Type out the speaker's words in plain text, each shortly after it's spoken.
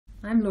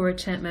I'm Laura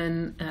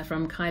Chapman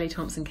from Kiely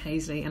Thompson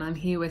Caisley, and I'm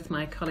here with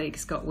my colleague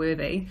Scott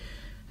Worthy.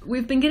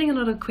 We've been getting a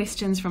lot of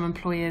questions from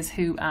employers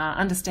who are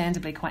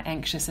understandably quite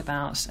anxious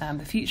about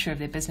the future of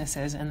their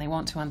businesses, and they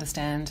want to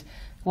understand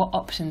what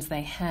options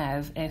they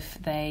have if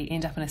they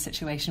end up in a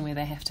situation where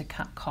they have to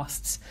cut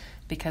costs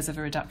because of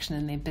a reduction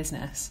in their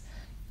business.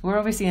 We're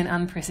obviously in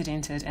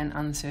unprecedented and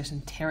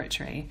uncertain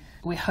territory.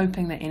 We're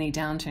hoping that any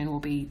downturn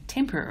will be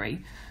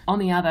temporary. On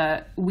the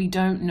other, we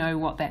don't know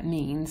what that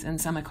means,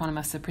 and some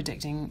economists are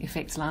predicting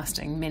effects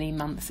lasting many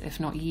months, if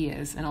not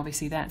years, and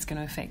obviously that's going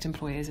to affect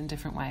employers in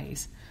different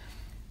ways.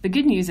 The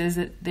good news is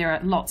that there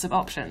are lots of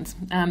options.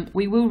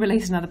 We will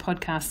release another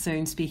podcast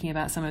soon speaking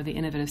about some of the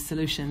innovative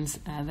solutions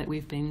that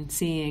we've been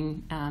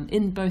seeing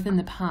both in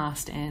the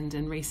past and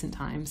in recent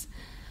times.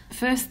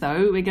 First,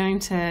 though, we're going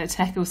to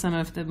tackle some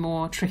of the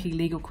more tricky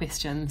legal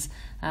questions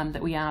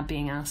that we are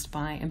being asked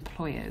by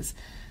employers.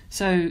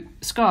 So,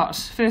 Scott,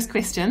 first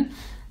question.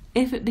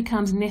 If it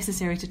becomes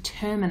necessary to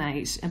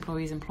terminate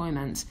employees'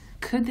 employment,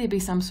 could there be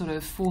some sort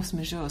of force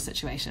majeure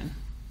situation?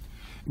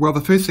 Well,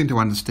 the first thing to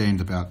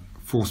understand about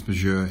force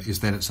majeure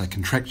is that it's a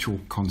contractual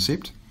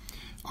concept.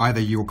 Either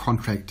your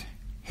contract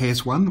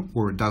has one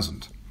or it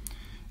doesn't.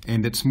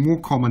 And it's more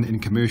common in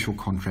commercial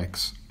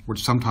contracts,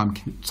 which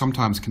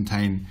sometimes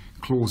contain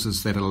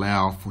clauses that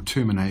allow for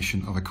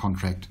termination of a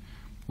contract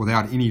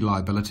without any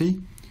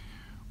liability,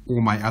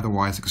 or may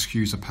otherwise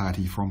excuse a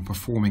party from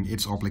performing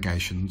its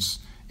obligations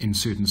in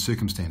certain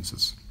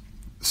circumstances.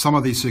 Some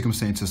of these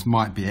circumstances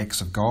might be acts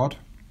of God,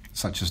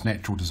 such as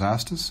natural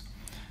disasters,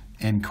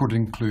 and could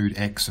include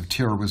acts of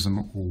terrorism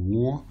or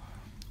war,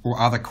 or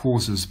other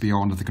causes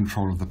beyond the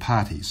control of the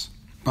parties.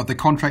 But the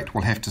contract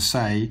will have to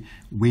say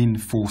when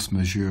force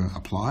majeure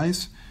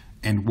applies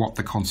and what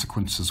the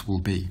consequences will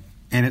be.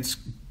 And it's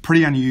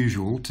pretty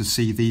unusual to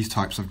see these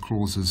types of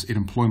clauses in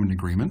employment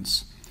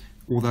agreements,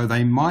 although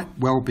they might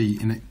well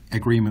be in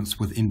agreements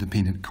with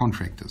independent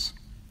contractors.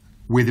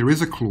 Where there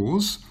is a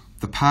clause,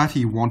 the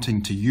party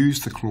wanting to use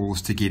the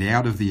clause to get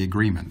out of the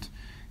agreement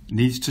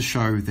needs to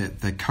show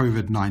that the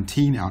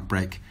COVID-19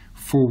 outbreak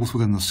falls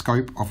within the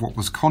scope of what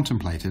was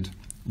contemplated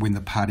when the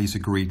parties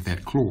agreed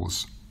that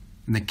clause.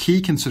 And the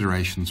key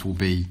considerations will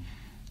be,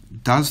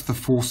 does the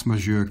force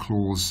majeure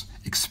clause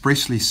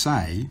expressly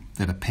say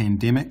that a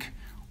pandemic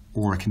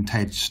or a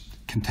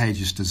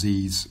contagious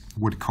disease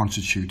would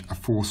constitute a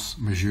force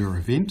majeure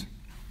event?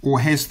 Or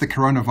has the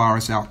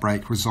coronavirus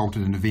outbreak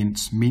resulted in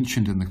events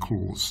mentioned in the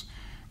clause?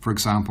 For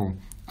example,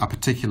 a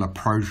particular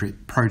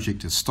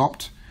project is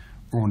stopped,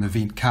 or an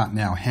event can't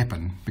now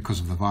happen because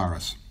of the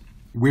virus.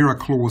 Where a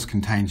clause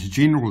contains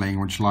general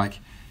language like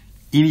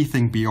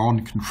anything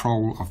beyond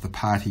control of the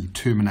party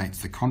terminates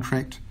the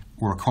contract,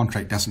 or a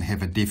contract doesn't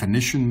have a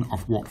definition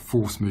of what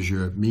force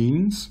majeure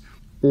means,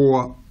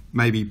 or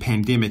maybe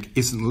pandemic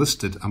isn't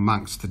listed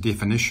amongst the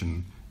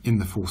definition in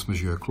the force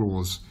majeure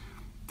clause,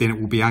 then it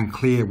will be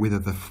unclear whether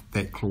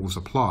that clause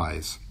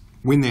applies.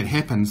 When that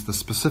happens, the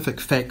specific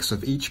facts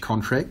of each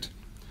contract,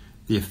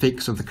 the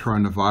effects of the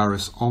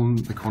coronavirus on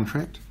the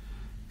contract,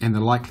 and the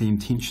likely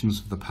intentions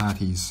of the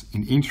parties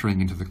in entering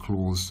into the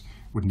clause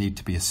would need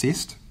to be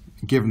assessed.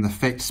 Given the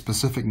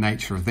fact-specific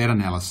nature of that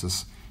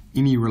analysis,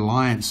 any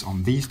reliance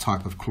on these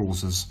type of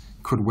clauses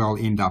could well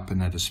end up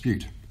in a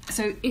dispute.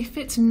 So if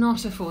it's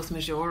not a force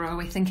majeure, are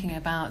we thinking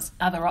about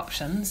other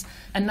options?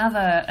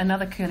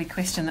 Another curly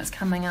question that's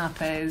coming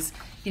up is,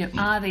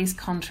 are these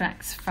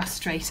contracts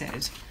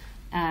frustrated?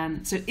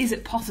 So is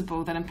it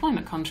possible that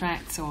employment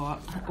contracts or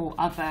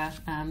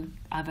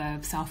other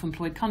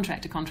self-employed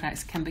contractor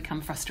contracts can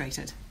become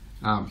frustrated?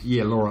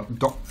 Laura,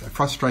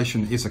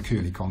 frustration is a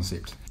curly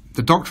concept.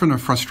 The doctrine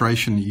of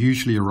frustration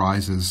usually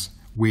arises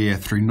where,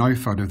 through no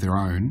fault of their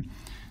own,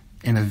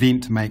 an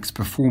event makes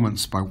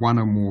performance by one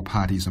or more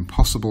parties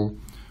impossible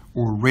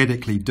or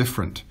radically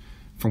different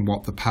from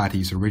what the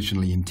parties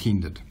originally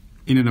intended.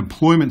 In an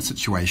employment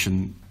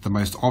situation, the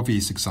most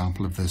obvious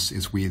example of this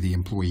is where the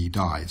employee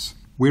dies.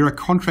 Where a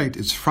contract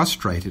is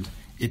frustrated,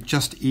 it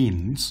just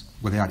ends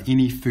without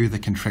any further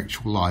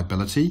contractual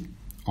liability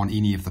on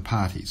any of the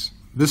parties.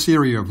 This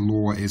area of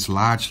law is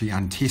largely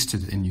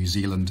untested in New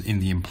Zealand in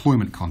the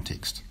employment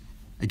context.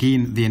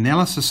 Again, the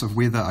analysis of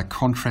whether a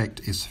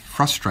contract is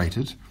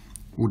frustrated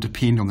will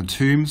depend on the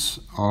terms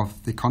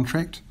of the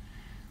contract,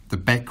 the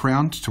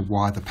background to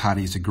why the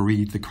parties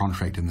agreed the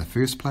contract in the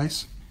first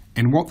place,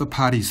 and what the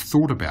parties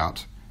thought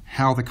about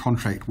how the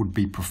contract would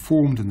be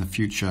performed in the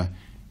future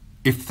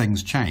if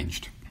things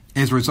changed.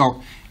 As a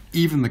result,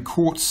 even the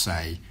courts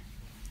say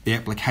the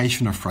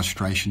application of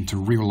frustration to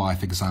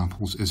real-life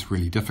examples is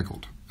really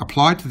difficult.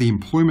 Applied to the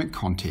employment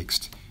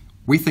context,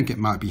 we think it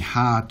might be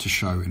hard to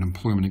show an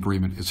employment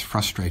agreement is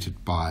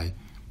frustrated by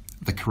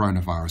the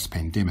coronavirus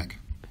pandemic.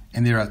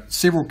 And there are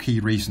several key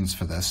reasons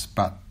for this,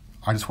 but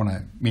I just want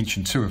to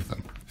mention two of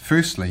them.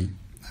 Firstly,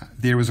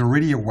 there is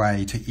already a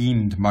way to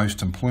end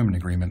most employment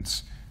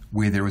agreements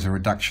where there is a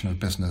reduction of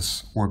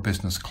business or a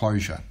business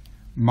closure.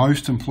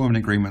 Most employment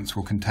agreements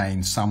will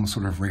contain some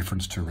sort of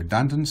reference to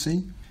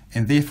redundancy,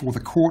 and therefore the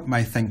court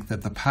may think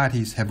that the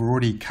parties have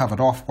already covered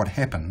off what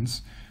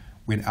happens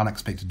when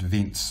unexpected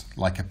events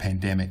like a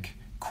pandemic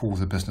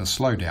cause a business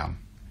slowdown.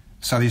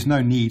 So there's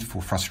no need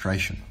for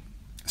frustration.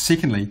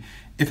 Secondly,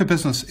 if a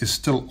business is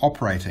still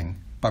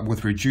operating but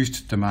with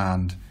reduced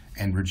demand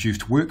and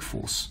reduced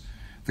workforce,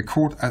 the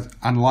court is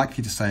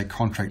unlikely to say a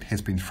contract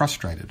has been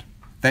frustrated.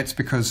 That's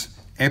because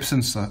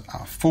absence a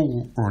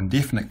full or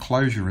indefinite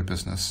closure of a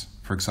business,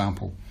 for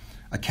example,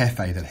 a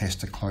cafe that has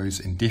to close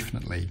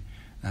indefinitely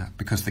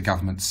because the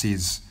government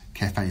says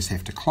cafes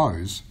have to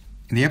close,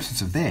 in the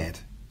absence of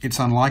that, it's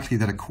unlikely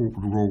that a court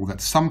would rule that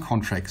some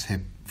contracts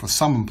for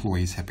some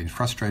employees have been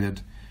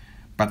frustrated,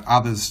 but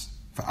others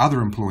for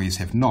other employees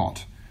have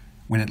not,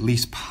 when at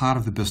least part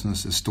of the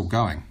business is still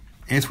going.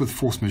 As with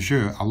force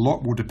majeure, a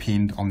lot will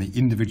depend on the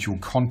individual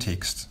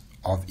context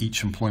of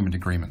each employment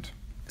agreement.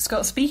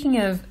 Scott, speaking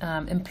of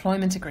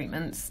employment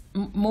agreements,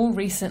 more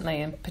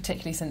recently, and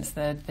particularly since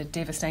the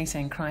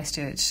devastating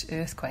Christchurch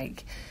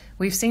earthquake,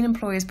 we've seen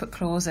employers put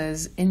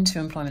clauses into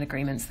employment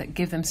agreements that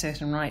give them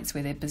certain rights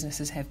where their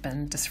businesses have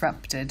been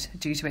disrupted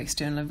due to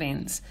external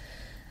events.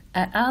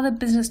 Are the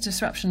business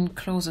disruption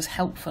clauses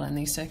helpful in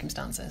these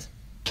circumstances?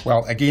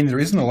 Well, again, there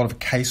isn't a lot of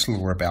case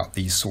law about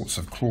these sorts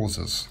of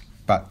clauses.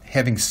 But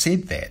having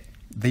said that,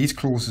 these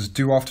clauses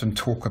do often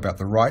talk about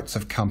the rights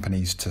of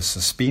companies to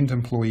suspend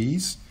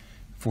employees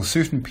for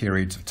certain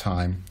periods of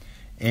time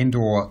and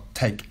or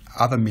take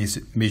other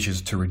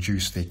measures to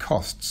reduce their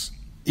costs.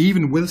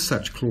 Even with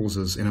such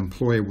clauses, an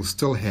employer will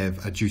still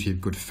have a duty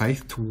of good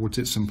faith towards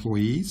its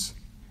employees,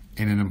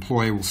 and an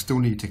employer will still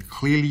need to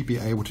clearly be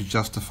able to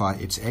justify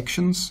its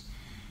actions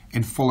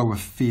and follow a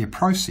fair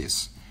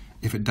process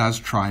if it does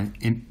try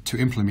to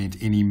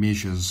implement any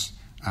measures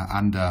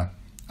under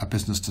a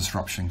business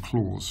disruption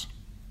clause.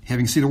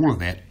 Having said all of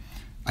that,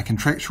 a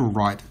contractual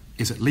right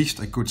is at least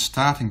a good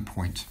starting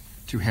point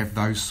to have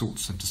those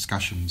sorts of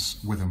discussions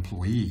with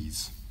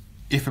employees.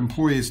 If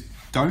employers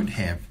don't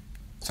have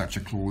such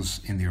a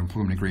clause in their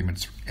employment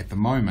agreements at the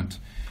moment,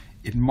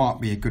 it might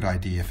be a good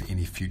idea for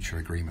any future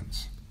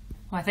agreements.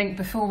 Well, I think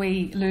before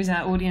we lose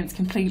our audience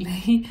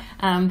completely,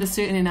 there's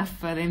certainly enough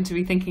for them to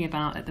be thinking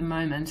about at the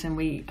moment, and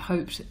we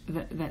hoped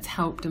that that's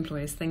helped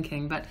employers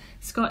thinking. But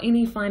Scott,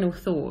 any final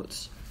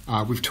thoughts?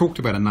 We've talked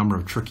about a number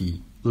of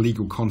tricky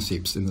legal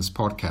concepts in this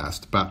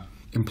podcast, but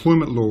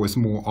employment law is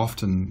more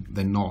often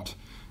than not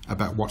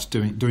about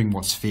doing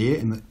what's fair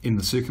in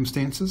the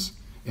circumstances,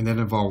 and that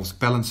involves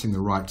balancing the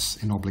rights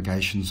and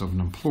obligations of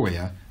an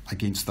employer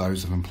against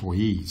those of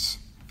employees.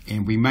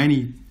 And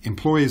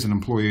employers and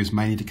employers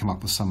may need to come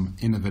up with some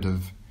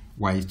innovative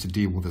ways to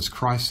deal with this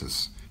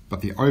crisis,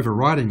 but the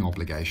overriding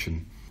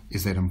obligation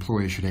is that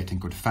employers should act in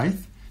good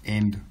faith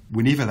and,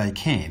 whenever they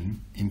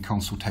can, in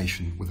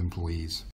consultation with employees.